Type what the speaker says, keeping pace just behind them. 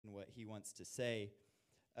he wants to say.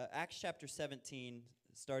 Acts chapter 17,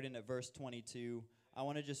 starting at verse 22. I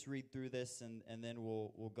want to just read through this, and then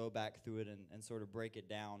we'll go back through it and sort of break it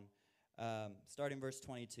down. Starting verse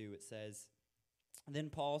 22, it says, "Then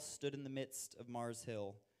Paul stood in the midst of Mars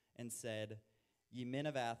Hill and said, 'Ye men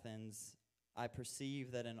of Athens, I perceive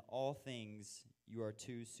that in all things you are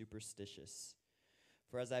too superstitious.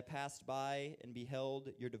 For as I passed by and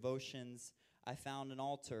beheld your devotions, I found an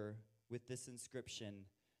altar with this inscription,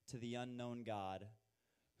 to the unknown God,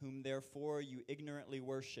 whom therefore you ignorantly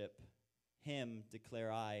worship, him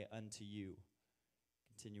declare I unto you.'"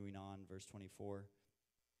 Continuing on, verse 24.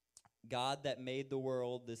 "God that made the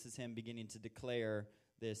world," this is him beginning to declare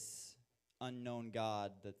this unknown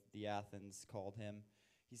God that the Athens called him.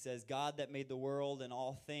 He says, "God that made the world and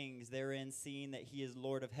all things therein, seeing that he is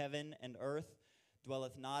Lord of heaven and earth,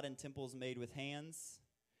 dwelleth not in temples made with hands,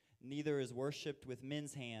 neither is worshipped with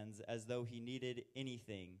men's hands as though he needed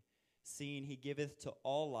anything, seeing he giveth to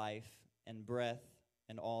all life and breath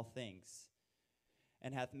and all things,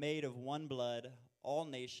 and hath made of one blood all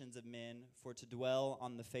nations of men for to dwell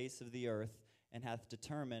on the face of the earth, and hath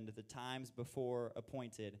determined the times before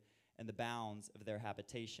appointed and the bounds of their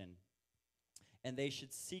habitation. And they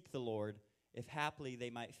should seek the Lord, if haply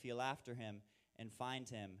they might feel after him and find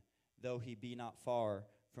him, though he be not far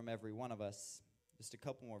from every one of us." Just a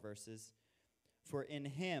couple more verses. "For in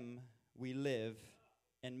him we live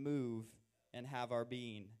and move and have our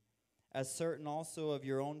being, as certain also of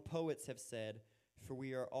your own poets have said, for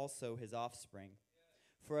we are also his offspring.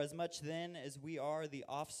 For as much then as we are the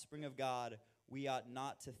offspring of God, we ought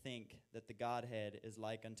not to think that the Godhead is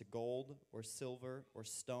like unto gold or silver or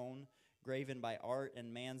stone, graven by art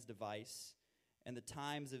and man's device. And the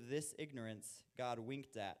times of this ignorance God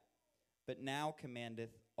winked at, but now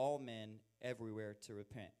commandeth all men everywhere to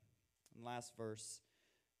repent." And last verse,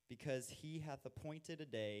 "Because he hath appointed a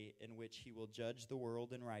day in which he will judge the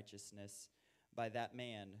world in righteousness by that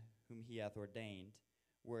man whom he hath ordained,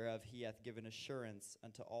 whereof he hath given assurance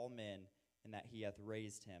unto all men, and that he hath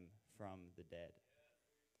raised him from the dead."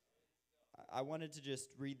 I wanted to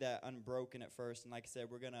just read that unbroken at first, and like I said,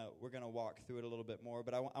 we're gonna walk through it a little bit more.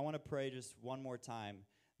 But I want to pray just one more time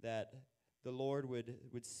that the Lord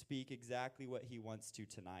would speak exactly what he wants to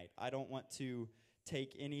tonight. I don't want to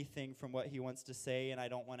take anything from what he wants to say, and I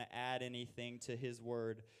don't want to add anything to his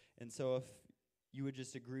word. And so if you would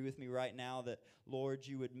just agree with me right now that, Lord,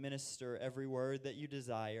 you would minister every word that you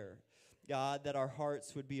desire. God, that our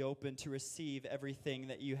hearts would be open to receive everything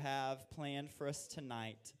that you have planned for us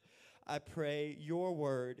tonight. I pray your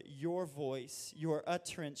word, your voice, your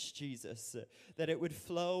utterance, Jesus, that it would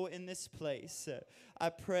flow in this place. I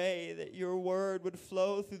pray that your word would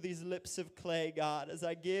flow through these lips of clay, God, as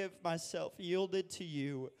I give myself yielded to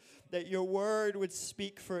you, that your word would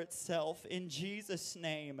speak for itself in Jesus'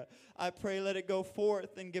 name. I pray let it go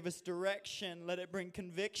forth and give us direction. Let it bring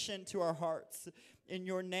conviction to our hearts in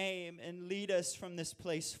your name and lead us from this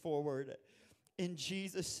place forward. In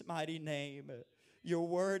Jesus' mighty name. Your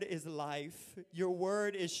word is life. Your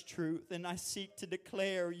word is truth. And I seek to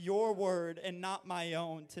declare your word and not my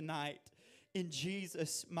own tonight. In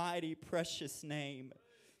Jesus' mighty, precious name.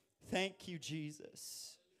 Thank you,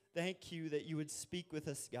 Jesus. Thank you that you would speak with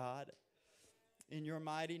us, God. In your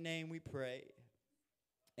mighty name we pray.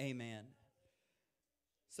 Amen.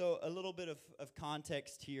 So a little bit of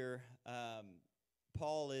context here.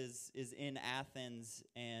 Paul is in Athens,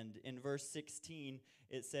 and in verse 16,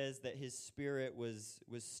 it says that his spirit was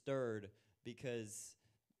stirred because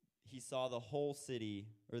he saw the whole city,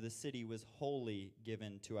 or the city was wholly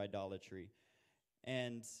given to idolatry.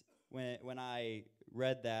 And when I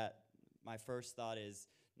read that, my first thought is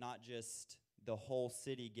not just the whole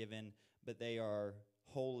city given, but they are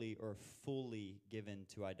wholly or fully given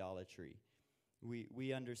to idolatry.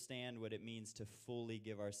 We understand what it means to fully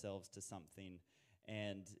give ourselves to something.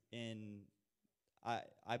 And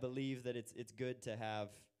I believe that it's good to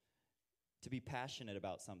be passionate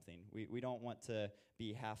about something. We don't want to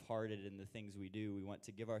be half-hearted in the things we do. We want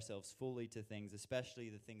to give ourselves fully to things, especially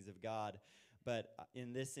the things of God. But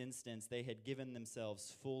in this instance, they had given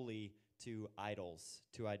themselves fully to idols,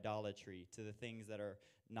 to idolatry, to the things that are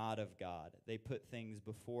not of God. They put things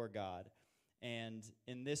before God. And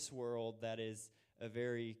in this world, that is a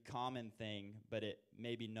very common thing, but it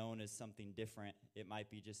may be known as something different. It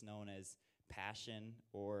might be just known as passion,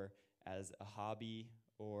 or as a hobby,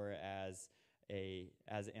 or as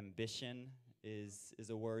ambition is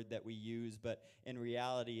a word that we use. But in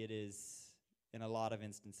reality, it is, in a lot of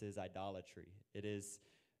instances, idolatry. It is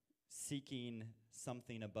seeking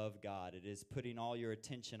something above God. It is putting all your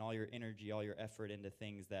attention, all your energy, all your effort into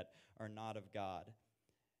things that are not of God.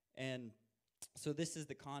 And So this is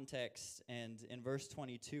the context, and in verse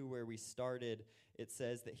 22 where we started, it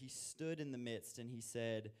says that he stood in the midst and he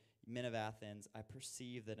said, "Men of Athens, I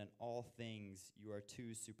perceive that in all things you are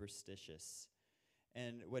too superstitious."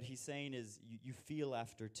 And what he's saying is you feel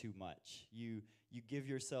after too much. You give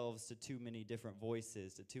yourselves to too many different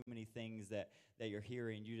voices, to too many things that you're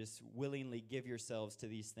hearing. You just willingly give yourselves to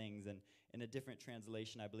these things. And in a different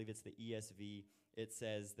translation, I believe it's the ESV, it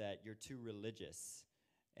says that you're too religious.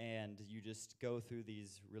 And you just go through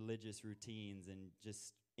these religious routines and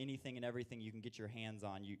just anything and everything you can get your hands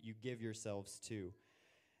on, you give yourselves to.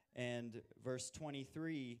 And verse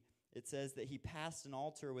 23, it says that he passed an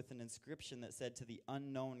altar with an inscription that said, "To the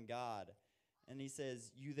unknown God." And he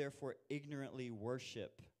says, "You therefore ignorantly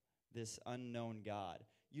worship this unknown God."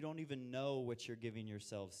 You don't even know what you're giving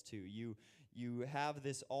yourselves to. You have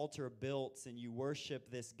this altar built and you worship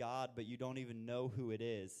this God, but you don't even know who it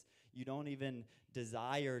is. You don't even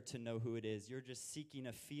desire to know who it is. You're just seeking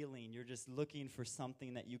a feeling. You're just looking for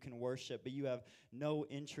something that you can worship, but you have no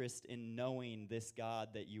interest in knowing this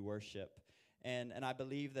God that you worship. And I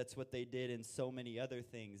believe that's what they did in so many other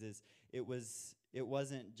things. Is it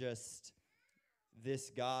wasn't just this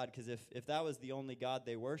God, because if that was the only God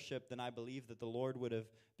they worshiped, then I believe that the Lord would have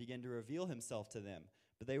begun to reveal himself to them.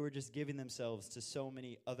 But they were just giving themselves to so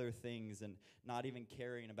many other things and not even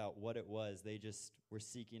caring about what it was. They just were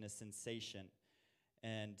seeking a sensation.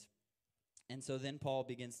 And so then Paul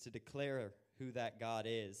begins to declare who that God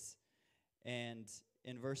is. And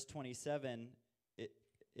in verse 27,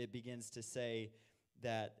 it begins to say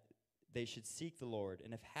that they should seek the Lord,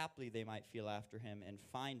 and if haply they might feel after him and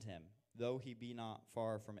find him, though he be not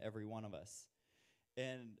far from every one of us.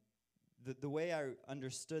 And the way I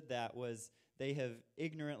understood that was they have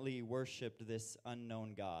ignorantly worshipped this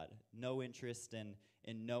unknown God, no interest in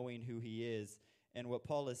knowing who he is. And what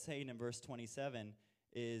Paul is saying in verse 27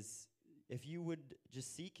 is, if you would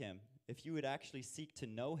just seek him, if you would actually seek to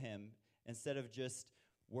know him instead of just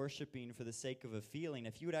worshiping for the sake of a feeling,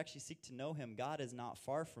 if you would actually seek to know him, God is not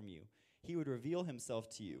far from you. He would reveal himself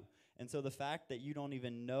to you. And so the fact that you don't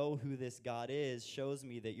even know who this God is shows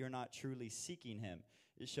me that you're not truly seeking him.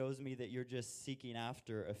 It shows me that you're just seeking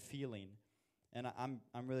after a feeling. And I'm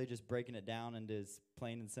really just breaking it down into as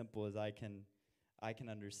plain and simple as I can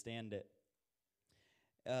understand it.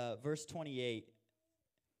 Verse 28,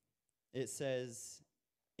 it says,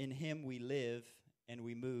 "In him we live and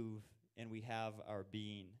we move and we have our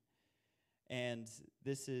being." And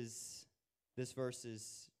this verse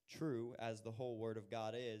is true, as the whole word of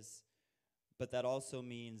God is, but that also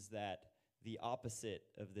means that the opposite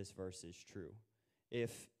of this verse is true.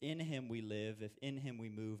 If in him we live, if in him we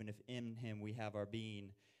move, and if in him we have our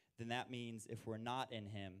being, then that means if we're not in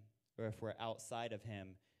him, or if we're outside of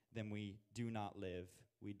him, then we do not live,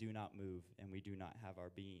 we do not move, and we do not have our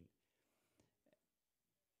being.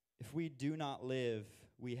 If we do not live,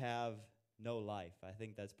 we have no life. I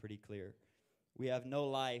think that's pretty clear. We have no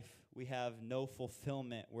life. We have no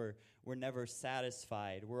fulfillment. We're never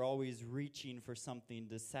satisfied. We're always reaching for something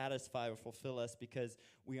to satisfy or fulfill us because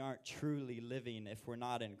we aren't truly living if we're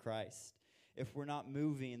not in Christ. If we're not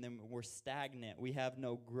moving, then we're stagnant. We have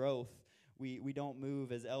no growth. We don't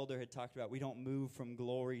move, as Elder had talked about. We don't move from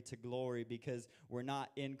glory to glory because we're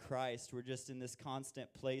not in Christ. We're just in this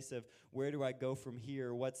constant place of, where do I go from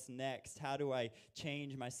here? What's next? How do I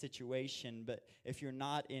change my situation? But if you're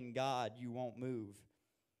not in God, you won't move.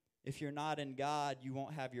 If you're not in God, you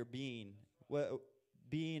won't have your being. Well,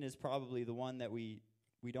 being is probably the one that we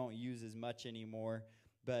don't use as much anymore,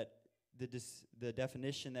 but the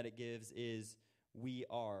definition that it gives is we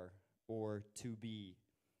are, or to be.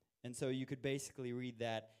 And so you could basically read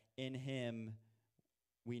that, in him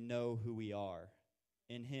we know who we are.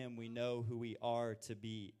 In him we know who we are to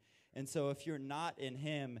be. And so if you're not in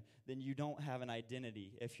him, then you don't have an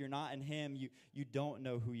identity. If you're not in him, you don't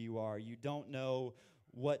know who you are. You don't know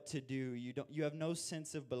what to do. You have no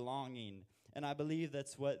sense of belonging. And I believe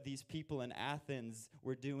that's what these people in Athens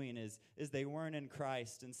were doing is they weren't in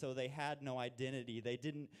Christ, and so they had no identity. They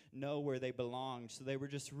didn't know where they belonged, so they were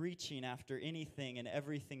just reaching after anything and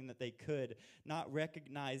everything that they could, not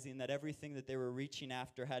recognizing that everything that they were reaching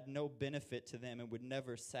after had no benefit to them and would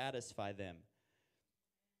never satisfy them.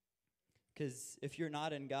 Because if you're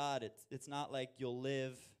not in God, it's not like you'll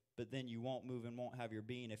live, but then you won't move and won't have your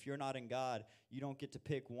being. If you're not in God, you don't get to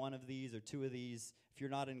pick one of these or two of these. If you're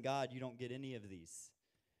not in God, you don't get any of these.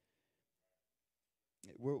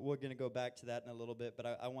 We're going to go back to that in a little bit, but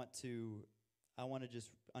I want to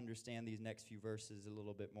just understand these next few verses a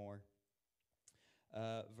little bit more.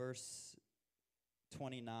 Verse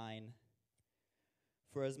 29.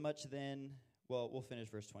 For as much then, well, we'll finish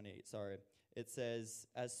verse 28, sorry. it says,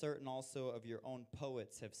 "As certain also of your own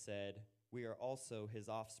poets have said, we are also his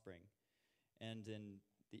offspring." And in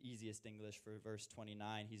the easiest English for verse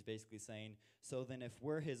 29, he's basically saying, so then if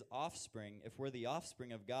we're his offspring, if we're the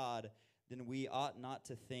offspring of God, then we ought not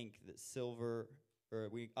to think that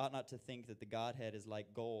we ought not to think that the Godhead is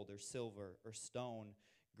like gold or silver or stone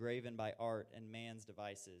graven by art and man's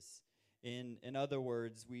devices. In other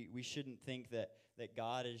words, we shouldn't think that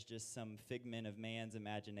God is just some figment of man's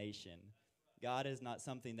imagination. God is not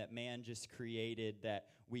something that man just created that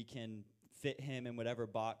we can fit him in whatever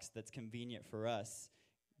box that's convenient for us.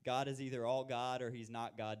 God is either all God or he's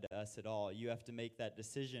not God to us at all. You have to make that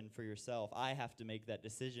decision for yourself. I have to make that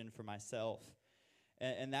decision for myself.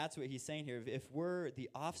 And that's what he's saying here. If we're the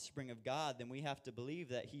offspring of God, then we have to believe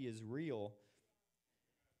that he is real.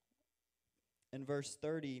 In verse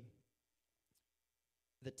 30,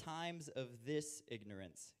 the times of this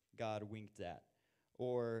ignorance God winked at,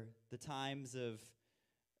 or the times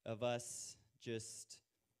of us just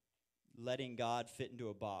letting God fit into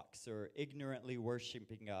a box, or ignorantly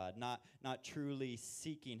worshiping God, not truly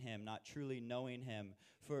seeking him, not truly knowing him.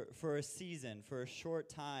 For a season, for a short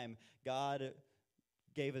time, God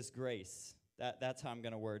gave us grace. That's how I'm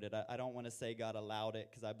going to word it. I don't want to say God allowed it,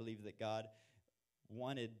 because I believe that God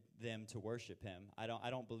wanted them to worship him. I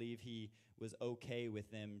don't believe he was okay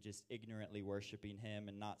with them just ignorantly worshiping him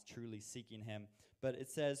and not truly seeking him. But it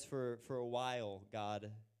says for a while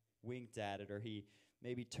God winked at it, or he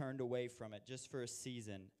maybe turned away from it just for a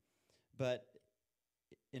season. But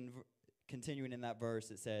continuing in that verse,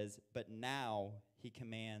 it says, "But now he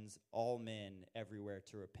commands all men everywhere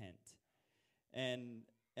to repent." And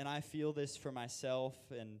I feel this for myself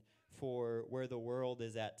and for where the world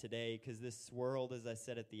is at today, because this world, as I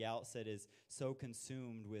said at the outset, is so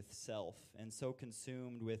consumed with self and so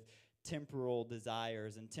consumed with temporal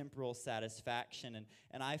desires and temporal satisfaction,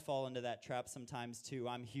 and I fall into that trap sometimes too.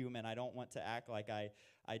 I'm human. I don't want to act like I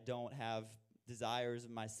don't have desires of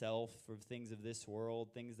myself for things of this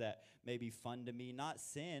world, things that may be fun to me, not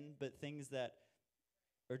sin, but things that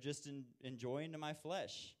are just enjoying to my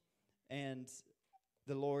flesh. And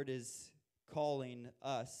the Lord is calling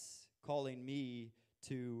me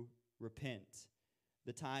to repent.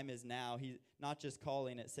 The time is now. He's not just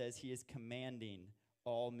calling, it says he is commanding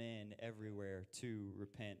all men everywhere to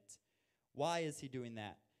repent. Why is he doing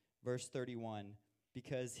that? Verse 31,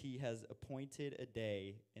 because he has appointed a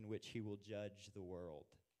day in which he will judge the world.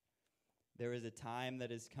 There is a time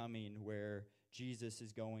that is coming where Jesus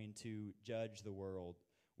is going to judge the world.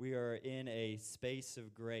 We are in a space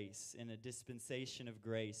of grace, in a dispensation of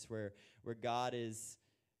grace where God is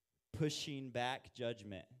pushing back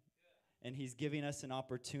judgment. And he's giving us an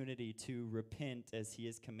opportunity to repent as he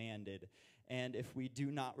has commanded. And if we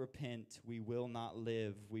do not repent, we will not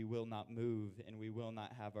live, we will not move, and we will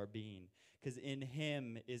not have our being. Because in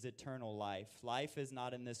him is eternal life. Life is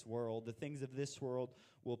not in this world. The things of this world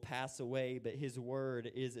will pass away, but his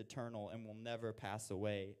word is eternal and will never pass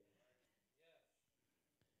away.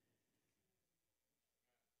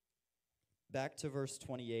 Back to verse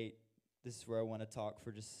 28. This is where I want to talk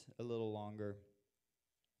for just a little longer.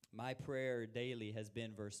 My prayer daily has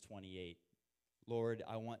been verse 28. Lord,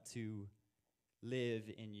 I want to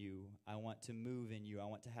live in you. I want to move in you. I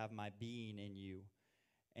want to have my being in you.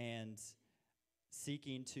 And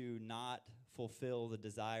seeking to not fulfill the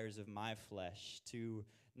desires of my flesh, to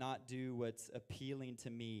not do what's appealing to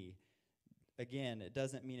me. Again, it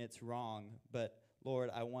doesn't mean it's wrong, but Lord,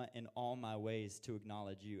 I want in all my ways to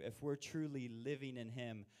acknowledge you. If we're truly living in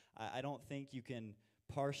him, I don't think you can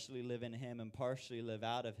partially live in him and partially live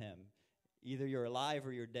out of him. Either you're alive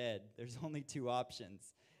or you're dead. There's only two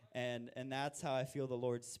options. And that's how I feel the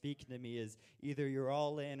Lord speaking to me, is either you're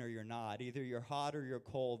all in or you're not. Either you're hot or you're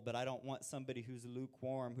cold, but I don't want somebody who's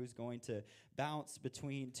lukewarm, who's going to bounce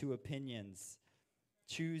between two opinions.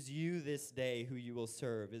 Choose you this day who you will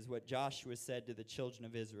serve, is what Joshua said to the children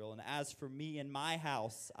of Israel. And as for me and my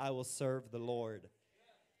house, I will serve the Lord.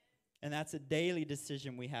 And that's a daily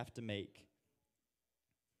decision we have to make.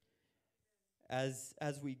 As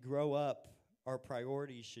we grow up, our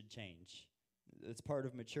priorities should change. It's part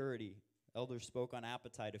of maturity. Elders spoke on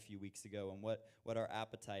appetite a few weeks ago and what our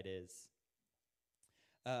appetite is.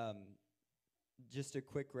 Just a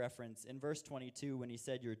quick reference. In verse 22, when he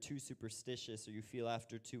said you're too superstitious or you feel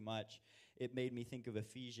after too much, it made me think of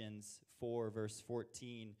Ephesians 4, verse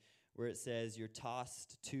 14, where it says you're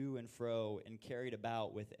tossed to and fro and carried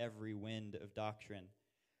about with every wind of doctrine.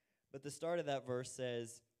 But the start of that verse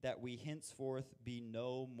says that we henceforth be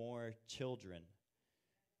no more children.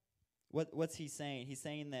 What's he saying? He's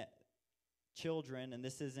saying that children, and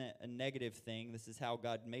this isn't a negative thing, this is how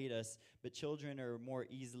God made us, but children are more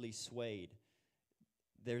easily swayed.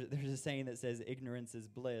 there's a saying that says ignorance is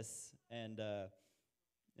bliss, and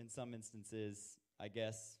in some instances, I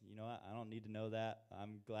guess, I don't need to know that.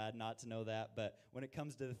 I'm glad not to know that. But when it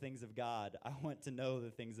comes to the things of God, I want to know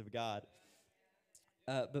the things of God.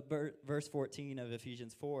 But verse 14 of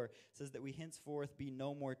Ephesians 4 says that we henceforth be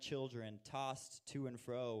no more children, tossed to and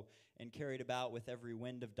fro, and carried about with every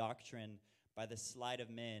wind of doctrine by the sleight of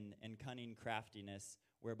men and cunning craftiness,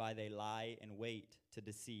 whereby they lie in wait to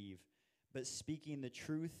deceive. But speaking the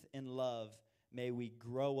truth in love, may we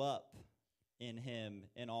grow up in him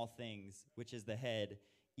in all things, which is the head,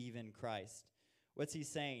 even Christ. What's he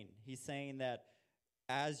saying? He's saying that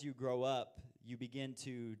as you grow up, you begin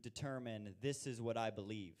to determine, this is what I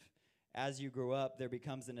believe. As you grow up, there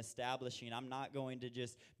becomes an establishing. I'm not going to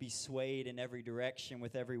just be swayed in every direction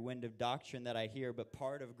with every wind of doctrine that I hear, but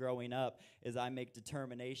part of growing up is I make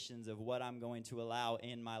determinations of what I'm going to allow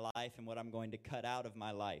in my life and what I'm going to cut out of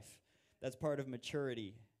my life. That's part of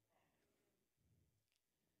maturity.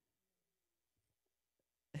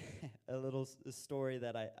 A little story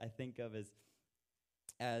that I think of is,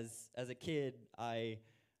 as a kid, I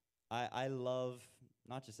love,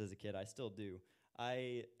 not just as a kid, I still do,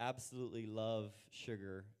 I absolutely love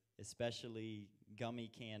sugar, especially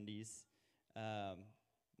gummy candies.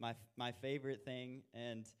 My favorite thing,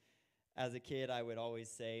 and as a kid, I would always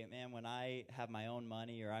say, man, when I have my own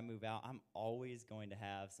money or I move out, I'm always going to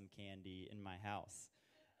have some candy in my house.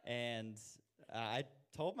 And I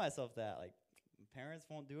told myself that, like, parents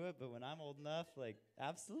won't do it, but when I'm old enough, like,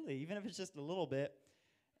 absolutely, even if it's just a little bit.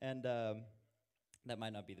 And that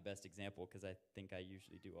might not be the best example, because I think I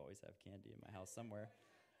usually do always have candy in my house somewhere.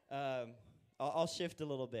 I'll shift a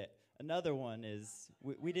little bit. Another one is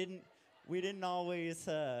we didn't always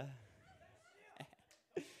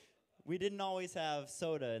we didn't always have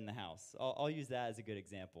soda in the house. I'll use that as a good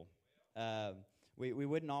example. We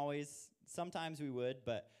wouldn't always. Sometimes we would,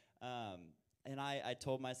 but and I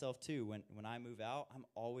told myself too, when I move out, I'm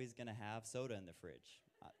always gonna have soda in the fridge.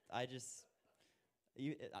 I just.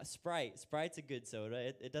 Sprite's a good soda.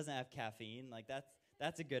 It doesn't have caffeine. Like,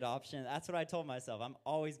 that's a good option. That's what I told myself. I'm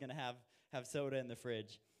always gonna have soda in the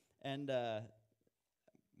fridge. And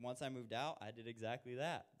once I moved out, I did exactly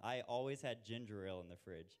that. I always had ginger ale in the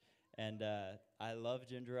fridge, and I love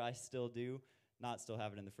ginger. I still do. Not still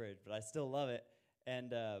have it in the fridge, but I still love it.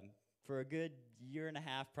 And for a good year and a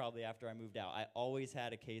half, probably after I moved out, I always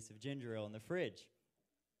had a case of ginger ale in the fridge.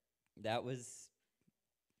 That was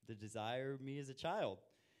the desire of me as a child.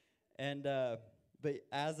 And but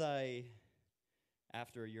after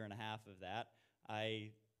a year and a half of that,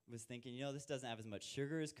 I was thinking, this doesn't have as much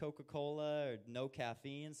sugar as Coca-Cola, or no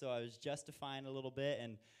caffeine, so I was justifying a little bit.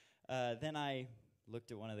 And then I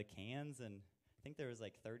looked at one of the cans, and I think there was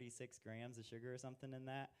like 36 grams of sugar or something in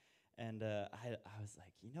that. And I was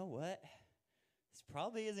like, you know what? This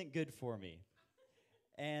probably isn't good for me.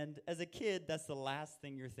 And as a kid, that's the last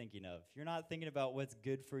thing you're thinking of. You're not thinking about what's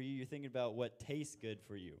good for you. You're thinking about what tastes good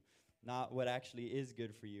for you, not what actually is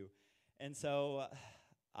good for you. And so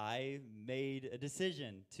I made a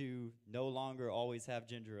decision to no longer always have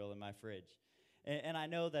ginger ale in my fridge. And I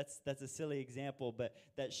know that's a silly example, but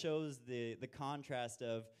that shows the contrast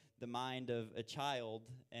of the mind of a child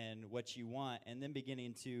and what you want, and then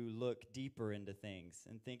beginning to look deeper into things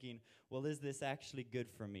and thinking, well, is this actually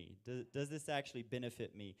good for me? Does this actually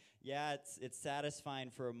benefit me? Yeah, it's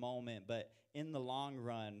satisfying for a moment, but in the long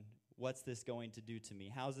run, what's this going to do to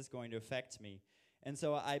me? How's this going to affect me? And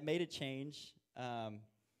so I made a change.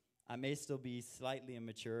 I may still be slightly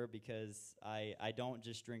immature, because I don't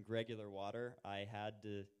just drink regular water. I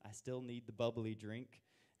still need the bubbly drink.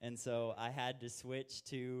 And so I had to switch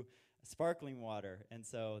to sparkling water. And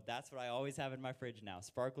so that's what I always have in my fridge now,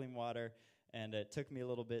 sparkling water. And it took me a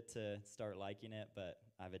little bit to start liking it, but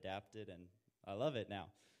I've adapted, and I love it now.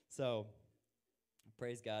 So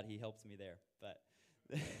praise God, he helps me there.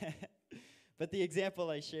 But the example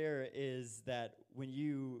I share is that when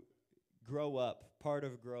you grow up, part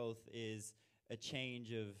of growth is a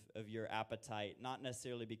change of your appetite, not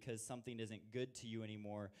necessarily because something isn't good to you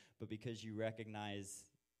anymore, but because you recognize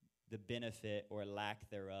the benefit or lack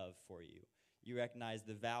thereof for you. You recognize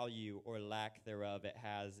the value or lack thereof it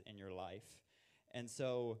has in your life. And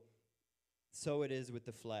so it is with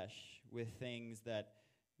the flesh, with things that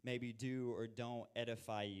maybe do or don't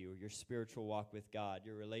edify you, your spiritual walk with God,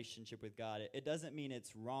 your relationship with God. It doesn't mean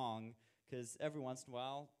it's wrong, because every once in a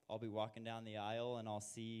while, I'll be walking down the aisle and I'll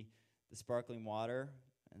see the sparkling water,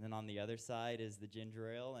 and then on the other side is the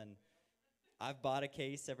ginger ale, and I've bought a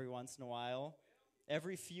case every once in a while,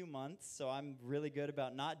 every few months, so I'm really good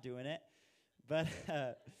about not doing it.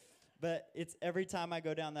 But it's every time I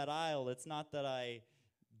go down that aisle, it's not that I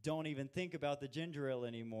don't even think about the ginger ale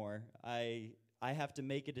anymore. I have to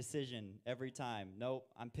make a decision every time. Nope,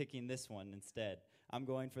 I'm picking this one instead. I'm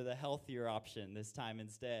going for the healthier option this time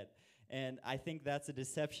instead. And I think that's a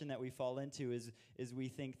deception that we fall into is we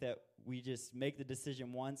think that we just make the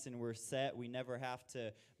decision once and we're set. We never have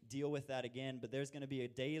to deal with that again. But there's going to be a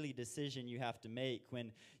daily decision you have to make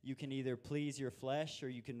when you can either please your flesh or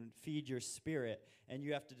you can feed your spirit. And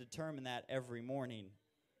you have to determine that every morning.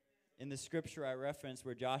 In the scripture I referenced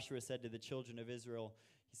where Joshua said to the children of Israel,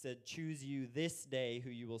 he said, choose you this day who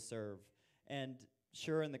you will serve. And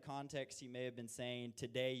sure, in the context, he may have been saying,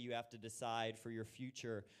 today you have to decide for your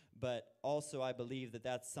future. But also, I believe that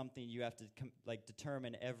that's something you have to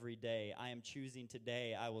determine every day. I am choosing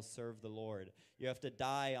today I will serve the Lord. You have to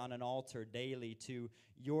die on an altar daily to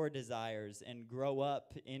your desires and grow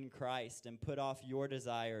up in Christ and put off your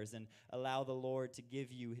desires and allow the Lord to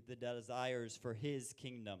give you the desires for his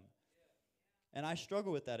kingdom. And I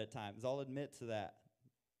struggle with that at times. I'll admit to that.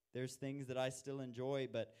 There's things that I still enjoy,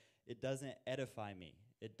 but it doesn't edify me.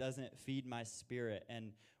 It doesn't feed my spirit.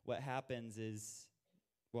 And what happens is,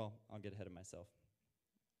 well, I'll get ahead of myself.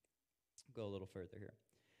 Go a little further here.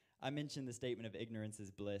 I mentioned the statement of ignorance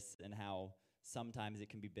is bliss and how sometimes it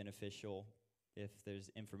can be beneficial if there's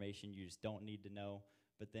information you just don't need to know,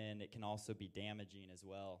 but then it can also be damaging as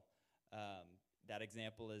well. That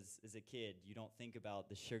example is a kid. You don't think about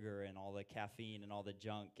the sugar and all the caffeine and all the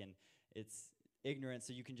junk, and it's ignorant,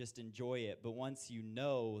 so you can just enjoy it. But once you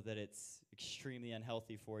know that it's extremely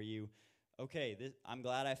unhealthy for you, okay, I'm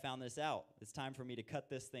glad I found this out. It's time for me to cut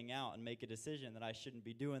this thing out and make a decision that I shouldn't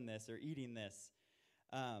be doing this or eating this.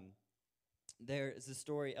 There is a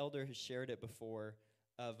story, Elder has shared it before,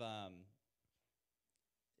 of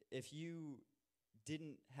if you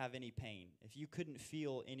didn't have any pain, if you couldn't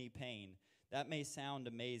feel any pain, that may sound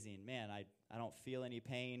amazing. Man, I don't feel any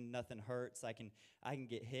pain. Nothing hurts. I can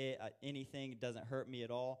get hit. Anything doesn't hurt me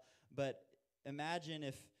at all. But imagine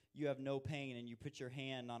if you have no pain and you put your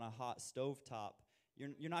hand on a hot stovetop.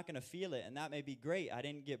 You're not going to feel it, and that may be great. I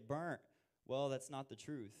didn't get burnt. Well, that's not the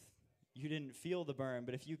truth. You didn't feel the burn,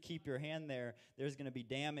 but if you keep your hand there, there's going to be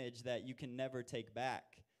damage that you can never take back.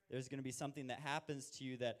 There's going to be something that happens to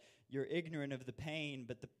you that you're ignorant of the pain,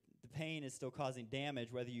 but the pain is still causing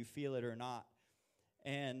damage whether you feel it or not.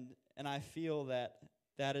 And I feel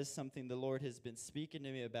that is something the Lord has been speaking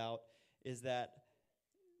to me about, is that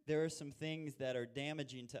there are some things that are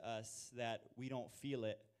damaging to us that we don't feel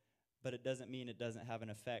it, but it doesn't mean it doesn't have an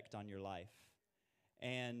effect on your life.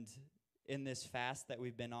 And in this fast that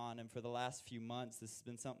we've been on, and for the last few months, this has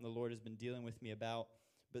been something the Lord has been dealing with me about,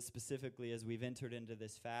 but specifically as we've entered into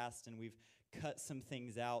this fast and we've cut some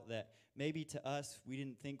things out that maybe to us we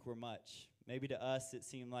didn't think were much. Maybe to us it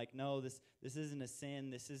seemed like, no, this isn't a sin,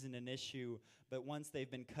 this isn't an issue. But once they've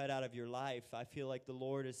been cut out of your life, I feel like the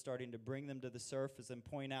Lord is starting to bring them to the surface and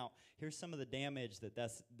point out, here's some of the damage that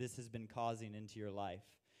this has been causing into your life.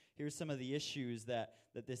 Here's some of the issues that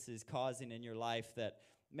this is causing in your life that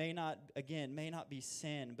may not be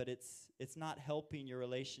sin, but it's not helping your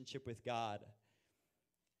relationship with God.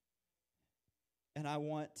 And I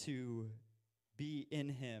want to be in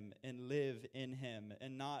him and live in him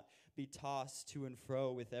and not be tossed to and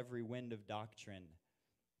fro with every wind of doctrine.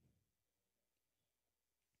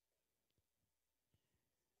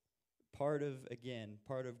 Part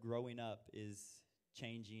of growing up is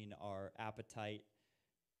changing our appetite,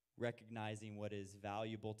 recognizing what is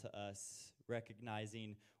valuable to us,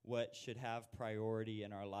 recognizing what should have priority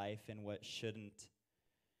in our life and what shouldn't.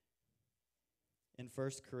 In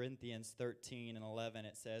 1 Corinthians 13 and 11,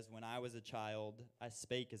 it says, when I was a child, I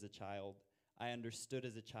spake as a child. I understood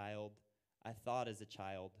as a child. I thought as a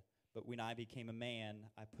child. But when I became a man,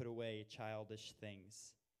 I put away childish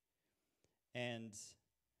things. And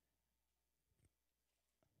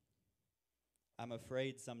I'm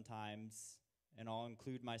afraid sometimes, and I'll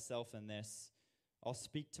include myself in this, I'll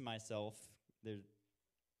speak to myself,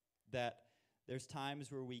 that there's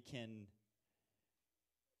times where we can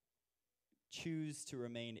choose to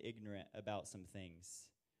remain ignorant about some things.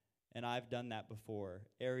 And I've done that before.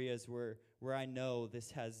 Areas where I know this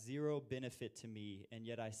has zero benefit to me, and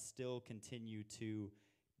yet I still continue to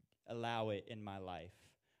allow it in my life.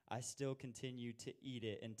 I still continue to eat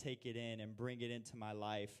it and take it in and bring it into my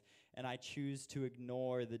life. And I choose to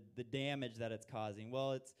ignore the damage that it's causing.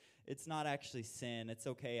 Well, it's not actually sin. It's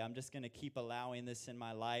okay. I'm just going to keep allowing this in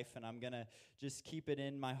my life, and I'm going to just keep it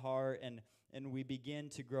in my heart. And we begin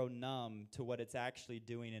to grow numb to what it's actually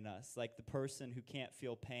doing in us. Like the person who can't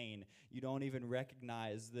feel pain, you don't even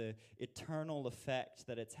recognize the eternal effect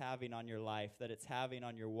that it's having on your life, that it's having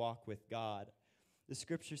on your walk with God. The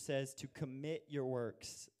scripture says to commit your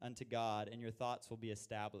works unto God, and your thoughts will be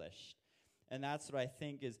established. And that's what I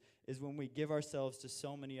think is when we give ourselves to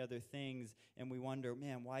so many other things and we wonder,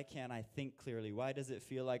 man, why can't I think clearly? Why does it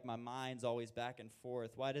feel like my mind's always back and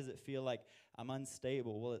forth? Why does it feel like I'm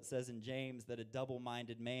unstable? Well, it says in James that a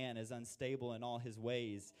double-minded man is unstable in all his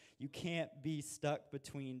ways. You can't be stuck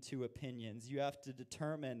between two opinions. You have to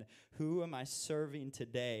determine, who am I serving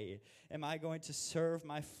today? Am I going to serve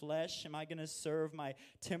my flesh? Am I going to serve my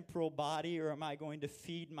temporal body? Or am I going to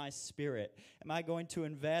feed my spirit? Am I going to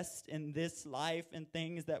invest in this life and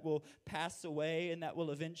things that will pass away and that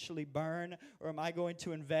will eventually burn? Or am I going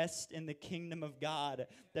to invest in the kingdom of God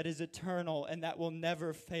that is eternal and that will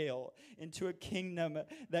never fail, into a kingdom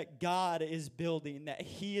that God is building, that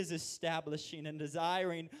he is establishing and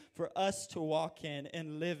desiring for us to walk in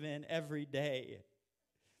and live in every day?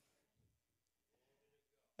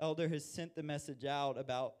 Elder has sent the message out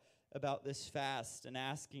about this fast and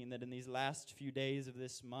asking that in these last few days of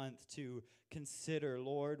this month to consider,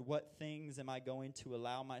 Lord, what things am I going to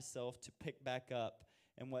allow myself to pick back up,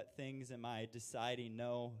 and what things am I deciding,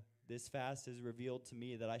 no, this fast has revealed to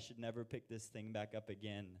me that I should never pick this thing back up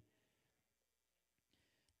again.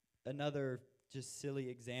 Another just silly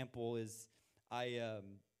example is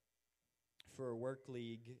for work,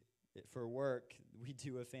 we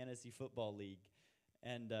do a fantasy football league,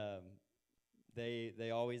 and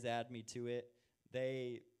they always add me to it.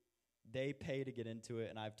 They pay to get into it,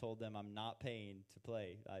 and I've told them I'm not paying to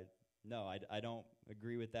play. I don't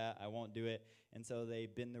agree with that. I won't do it. And so they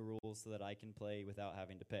bend the rules so that I can play without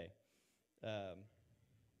having to pay.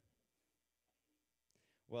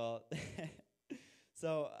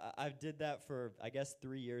 So I've did that for, I guess,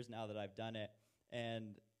 3 years now that I've done it.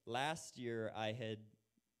 And last year I had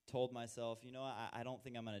told myself, I don't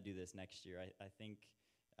think I'm going to do this next year. I think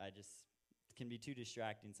it can be too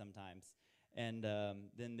distracting sometimes. And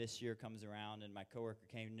then this year comes around, and my coworker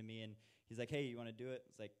came to me, and he's like, hey, you want to do it?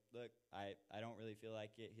 It's like, look, I don't really feel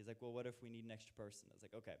like it. He's like, well, what if we need an extra person? I was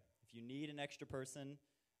like, okay, if you need an extra person,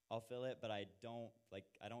 I'll fill it, but I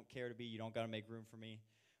don't care to be. You don't got to make room for me.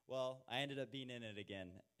 Well, I ended up being in it again,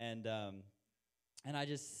 and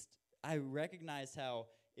I recognized how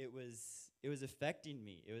it was affecting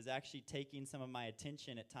me. It was actually taking some of my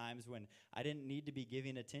attention at times when I didn't need to be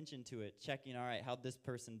giving attention to it, checking, all right, how'd this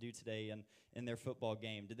person do today in their football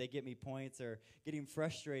game? Did they get me points? Or getting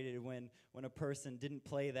frustrated when a person didn't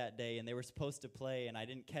play that day and they were supposed to play and I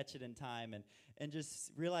didn't catch it in time, and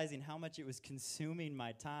just realizing how much it was consuming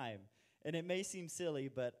my time. And it may seem silly,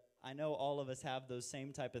 but I know all of us have those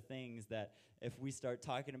same type of things that if we start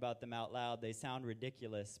talking about them out loud, they sound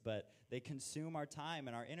ridiculous, but they consume our time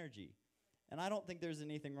and our energy. And I don't think there's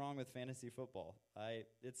anything wrong with fantasy football.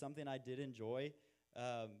 It's something I did enjoy,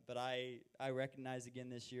 but I recognize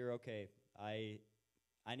again this year, okay, I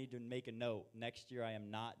need to make a note. Next year I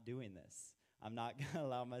am not doing this. I'm not going to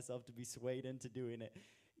allow myself to be swayed into doing it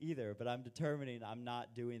either, but I'm determining I'm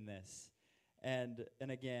not doing this. And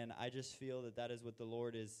again, I just feel that is what the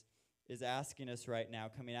Lord is asking us right now,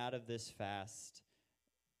 coming out of this fast,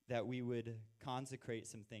 that we would consecrate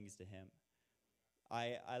some things to him.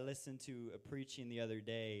 I listened to a preaching the other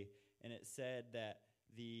day, and it said that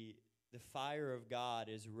the fire of God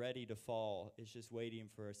is ready to fall. It's just waiting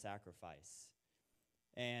for a sacrifice.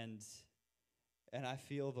 And I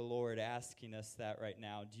feel the Lord asking us that right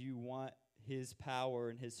now. Do you want his power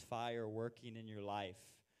and his fire working in your life?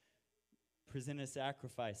 Present a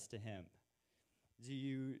sacrifice to him. Do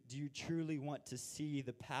you truly want to see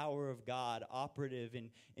the power of God operative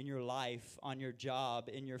in your life, on your job,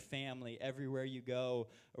 in your family, everywhere you go?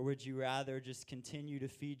 Or would you rather just continue to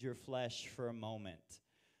feed your flesh for a moment?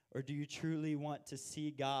 Or do you truly want to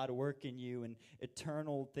see God work in you in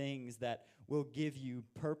eternal things that will give you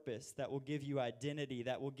purpose, that will give you identity,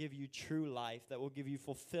 that will give you true life, that will give you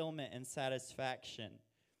fulfillment and satisfaction?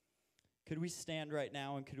 Could we stand right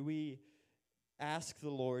now and could we ask the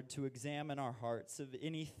Lord to examine our hearts of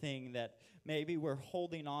anything that maybe we're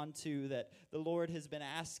holding on to, that the Lord has been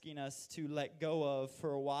asking us to let go of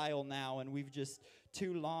for a while now, and we've just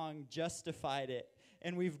too long justified it,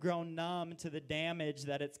 and we've grown numb to the damage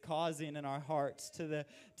that it's causing in our hearts, to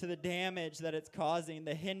the damage that it's causing,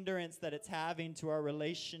 the hindrance that it's having to our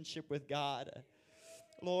relationship with God.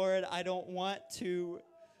 Lord, I don't want to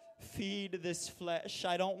feed this flesh.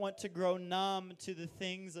 I don't want to grow numb to the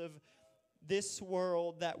things of this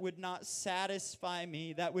world that would not satisfy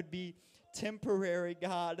me, that would be temporary,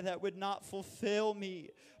 God, that would not fulfill me.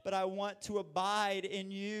 but I want to abide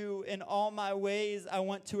in you in all my ways. I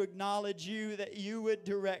want to acknowledge you, that you would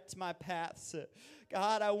direct my paths.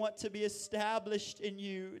 God, I want to be established in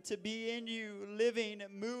you, to be in you, living,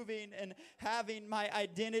 moving, and having my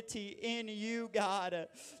identity in you, God.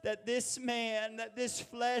 That this man, that this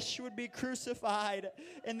flesh would be crucified,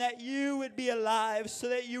 and that you would be alive, so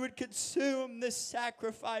that you would consume this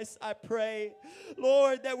sacrifice, I pray.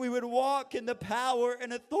 Lord, that we would walk in the power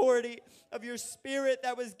and authority of your Spirit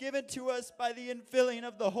that was given to us by the infilling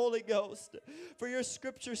of the Holy Ghost. For your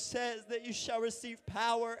scripture says that you shall receive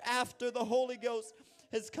power after the Holy Ghost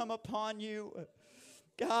has come upon you.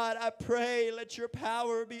 God, I pray, let your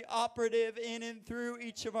power be operative in and through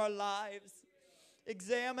each of our lives.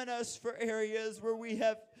 Examine us for areas where we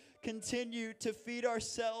have continued to feed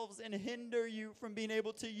ourselves and hinder you from being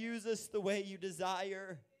able to use us the way you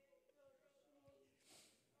desire.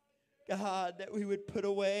 God, that we would put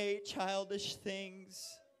away childish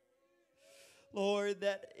things. Lord,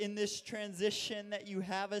 that in this transition that you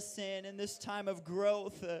have us in this time of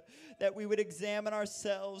growth, that we would examine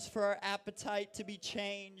ourselves for our appetite to be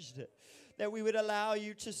changed, that we would allow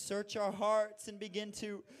you to search our hearts and begin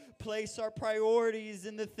to place our priorities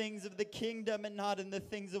in the things of the kingdom and not in the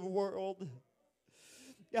things of the world.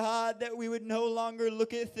 God, that we would no longer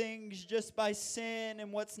look at things just by sin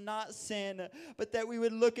and what's not sin, but that we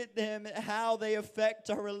would look at them and how they affect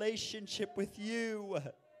our relationship with you.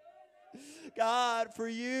 God, for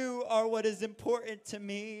you are what is important to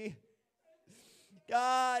me.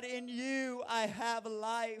 God, in you I have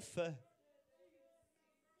life. In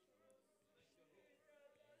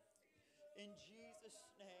Jesus'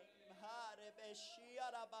 name.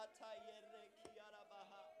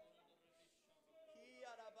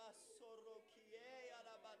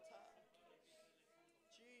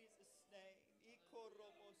 Jesus' name.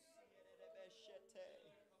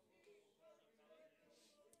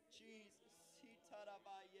 Jesus.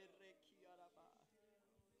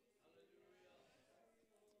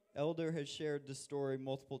 Elder has shared the story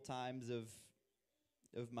multiple times of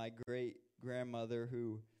my great grandmother,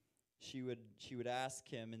 who she would ask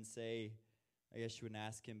him and say, I guess she wouldn't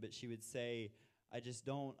ask him, but she would say, I just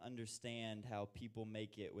don't understand how people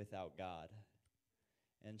make it without God.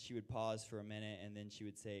 And she would pause for a minute, and then she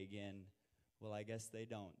would say again, well, I guess they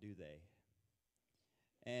don't, do they?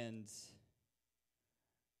 And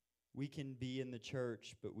we can be in the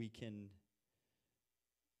church, but we can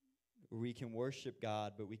worship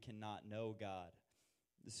God, but we cannot know God.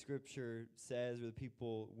 The scripture says where the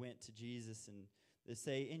people went to Jesus and they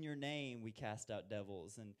say, in your name we cast out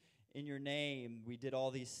devils, and in your name we did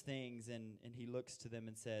all these things, and he looks to them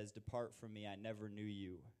and says, depart from me, I never knew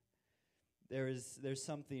you. There's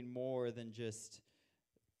something more than just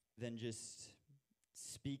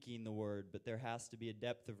speaking the word, but there has to be a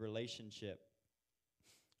depth of relationship.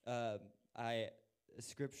 A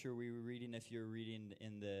scripture we were reading, if you're reading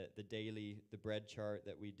in the bread chart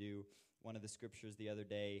that we do, one of the scriptures the other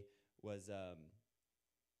day was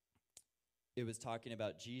it was talking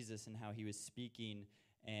about Jesus and how he was speaking,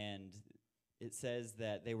 and it says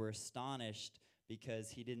that they were astonished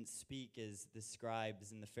because he didn't speak as the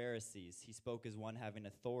scribes and the Pharisees. He spoke as one having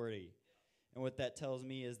authority. And what that tells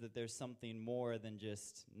me is that there's something more than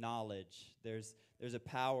just knowledge. There's a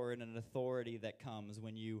power and an authority that comes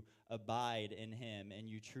when you abide in him and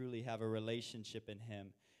you truly have a relationship in him.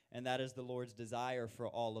 And that is the Lord's desire for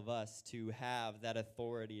all of us, to have that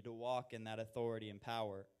authority, to walk in that authority and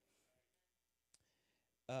power.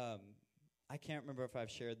 I can't remember if I've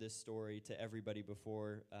shared this story to everybody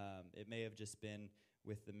before. It may have just been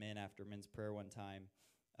with the men after men's prayer one time.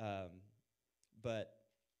 But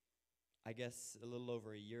I guess a little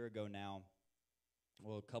over a year ago now,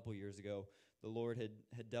 well, a couple years ago, the Lord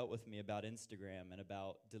had dealt with me about Instagram and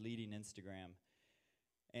about deleting Instagram.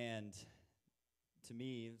 And to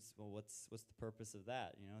me, it's, well, what's the purpose of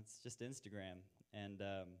that? You know, it's just Instagram.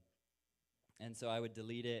 And so I would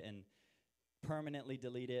delete it and permanently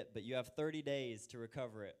delete it, but you have 30 days to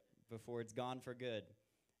recover it before it's gone for good.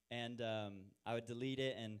 And I would delete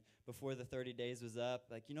it, and before the 30 days was up,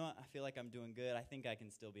 like, you know what, I feel like I'm doing good. I think I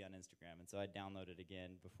can still be on Instagram. And so I'd download it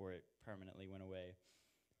again before it permanently went away.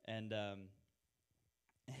 And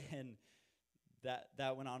and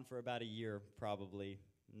that went on for about a year, probably.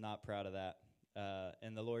 Not proud of that.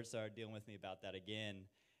 And the Lord started dealing with me about that again.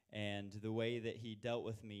 And the way that he dealt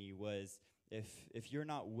with me was, if you're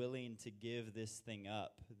not willing to give this thing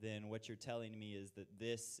up, then what you're telling me is that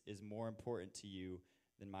this is more important to you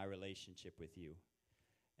than my relationship with you.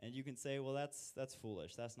 And you can say, well, that's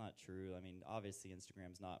foolish. That's not true. I mean, obviously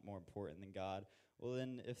Instagram's not more important than God. Well,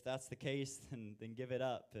 then if that's the case, then give it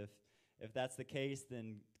up. if that's the case,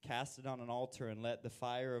 then cast it on an altar and let the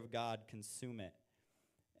fire of God consume it.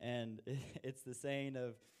 And it's the saying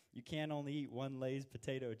of, you can't only eat one Lay's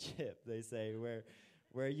potato chip, they say,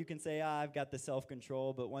 where you can say, I've got the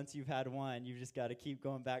self-control, but once you've had one, you've just got to keep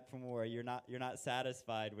going back for more. You're not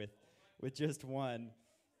satisfied with just one.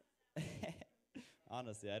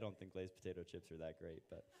 Honestly, I don't think Lay's potato chips are that great,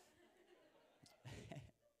 but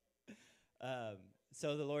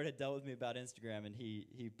so the Lord had dealt with me about Instagram, and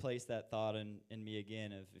he placed that thought in me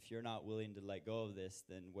again of, if you're not willing to let go of this,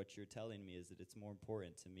 then what you're telling me is that it's more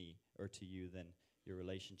important to me or to you than your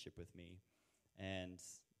relationship with me. And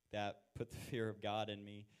that put the fear of God in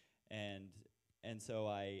me, and so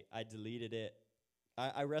I deleted it.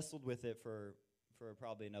 I wrestled with it for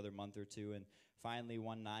probably another month or two, and finally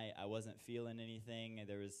one night I wasn't feeling anything, and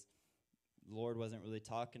the Lord wasn't really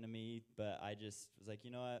talking to me, but I just was like,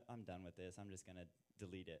 you know what, I'm done with this. I'm just going to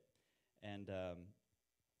delete it. And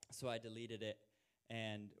so I deleted it,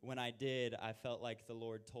 and when I did, I felt like the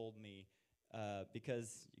Lord told me,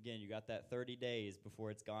 because, again, you got that 30 days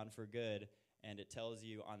before it's gone for good, and it tells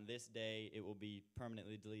you on this day it will be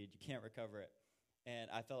permanently deleted. You can't recover it. And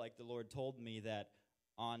I felt like the Lord told me that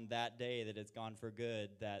on that day that it's gone for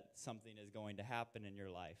good, that something is going to happen in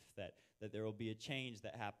your life, that there will be a change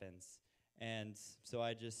that happens. And so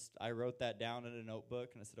I wrote that down in a notebook,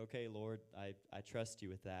 and I said, okay, Lord, I trust you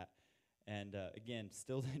with that. And again,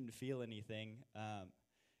 still didn't feel anything.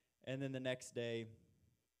 And then the next day,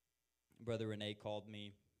 Brother Renee called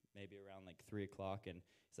me maybe around like 3 o'clock, and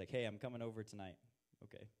he's like, hey, I'm coming over tonight.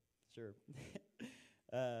 Okay, sure.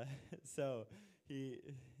 So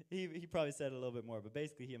he probably said a little bit more, but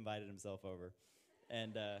basically he invited himself over.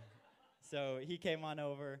 And so he came on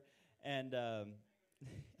over, and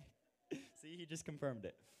see, he just confirmed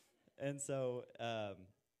it. And so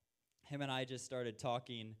him and I just started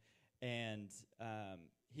talking, and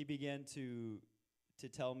he began to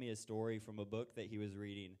tell me a story from a book that he was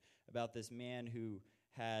reading about this man who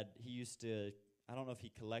he used to, I don't know if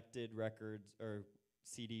he collected records or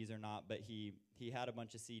CDs or not, but he had a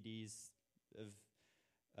bunch of CDs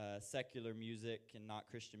of secular music and not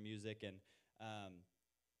Christian music,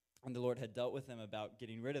 and the Lord had dealt with him about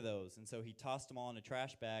getting rid of those, and so he tossed them all in a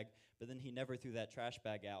trash bag, but then he never threw that trash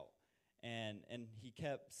bag out, and he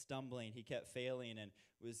kept stumbling, he kept failing, and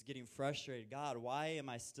was getting frustrated. God, why am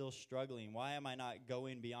I still struggling? Why am I not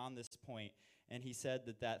going beyond this point? And he said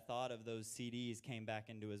that thought of those CDs came back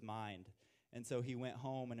into his mind. And so he went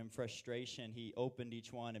home, and in frustration, he opened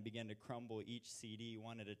each one and began to crumble each CD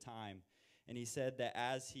one at a time. And he said that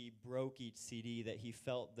as he broke each CD, that he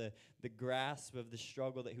felt the grasp of the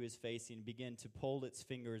struggle that he was facing begin to pull its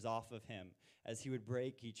fingers off of him as he would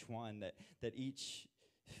break each one, that each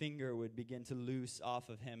finger would begin to loose off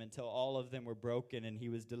of him until all of them were broken and he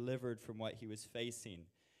was delivered from what he was facing.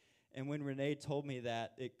 And when Renee told me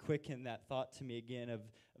that, it quickened that thought to me again of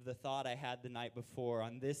the thought I had the night before.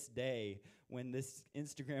 On this day, when this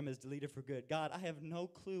Instagram is deleted for good, God, I have no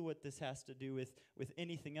clue what this has to do with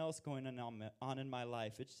anything else going on in my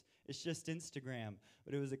life. It's just Instagram.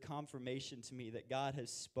 But it was a confirmation to me that God has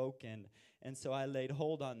spoken. And so I laid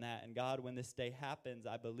hold on that. And God, when this day happens,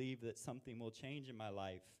 I believe that something will change in my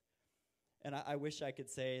life. And I wish I could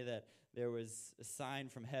say that there was a sign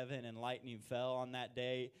from heaven and lightning fell on that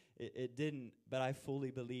day. It didn't, but I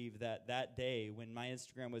fully believe that day when my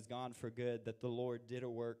Instagram was gone for good, that the Lord did a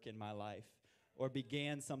work in my life or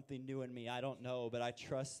began something new in me. I don't know, but I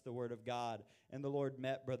trust the word of God. And the Lord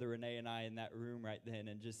met Brother Renee and I in that room right then,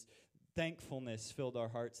 and just thankfulness filled our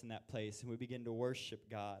hearts in that place, and we began to worship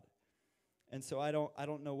God. And so I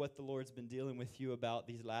don't know what the Lord's been dealing with you about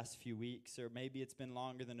these last few weeks, or maybe it's been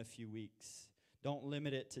longer than a few weeks. Don't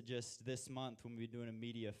limit it to just this month when we're doing a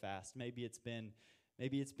media fast. Maybe it's been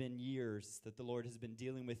years that the Lord has been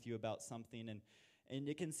dealing with you about something, and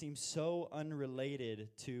it can seem so unrelated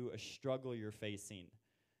to a struggle you're facing.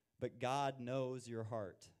 But God knows your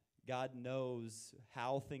heart. God knows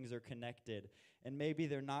how things are connected. And maybe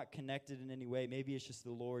they're not connected in any way. Maybe it's just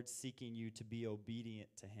the Lord seeking you to be obedient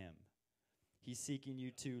to him. He's seeking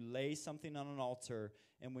you to lay something on an altar,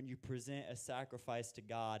 and when you present a sacrifice to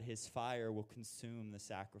God, his fire will consume the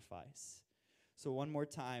sacrifice. So one more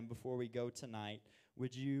time before we go tonight,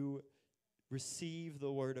 would you receive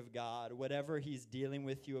the word of God, whatever he's dealing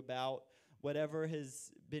with you about, whatever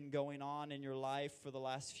has been going on in your life for the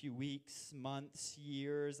last few weeks, months,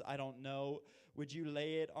 years, I don't know. Would you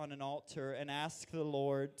lay it on an altar and ask the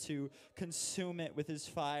Lord to consume it with his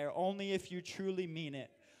fire, only if you truly mean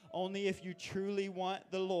it. Only if you truly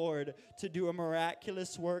want the Lord to do a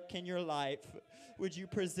miraculous work in your life, would you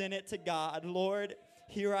present it to God. Lord,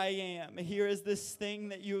 here I am. Here is this thing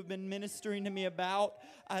that you have been ministering to me about.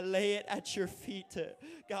 I lay it at your feet.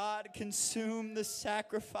 God, consume the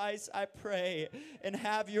sacrifice, I pray, and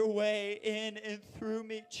have your way in and through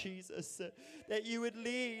me, Jesus. That you would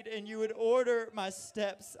lead and you would order my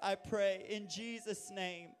steps, I pray, in Jesus'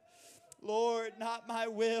 name. Lord, not my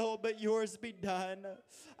will, but yours be done.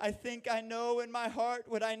 I think I know in my heart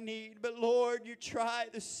what I need, but Lord, you try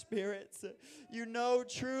the spirits. You know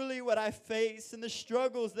truly what I face and the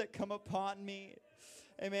struggles that come upon me.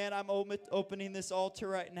 Amen. I'm opening this altar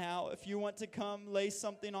right now. If you want to come lay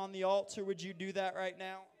something on the altar, would you do that right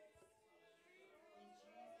now?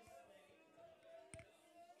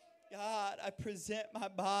 God, I present my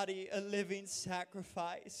body a living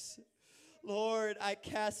sacrifice. Lord, I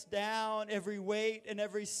cast down every weight and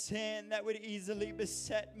every sin that would easily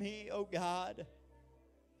beset me, oh God.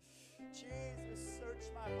 Jesus, search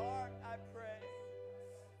my heart, I pray.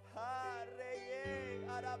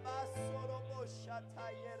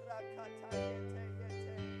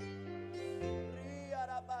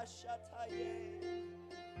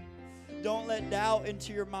 Don't let doubt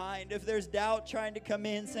into your mind. If there's doubt trying to come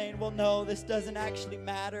in saying, well, no, this doesn't actually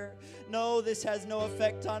matter. No, this has no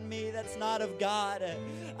effect on me. That's not of God.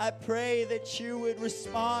 I pray that you would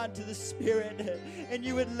respond to the Spirit and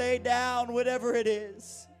you would lay down whatever it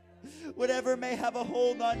is, whatever may have a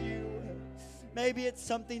hold on you. Maybe it's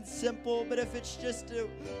something simple, but if it's just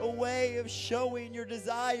a way of showing your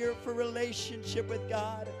desire for relationship with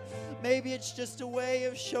God, maybe it's just a way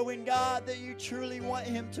of showing God that you truly want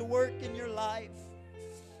Him to work in your life.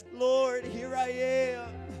 Lord, here I am.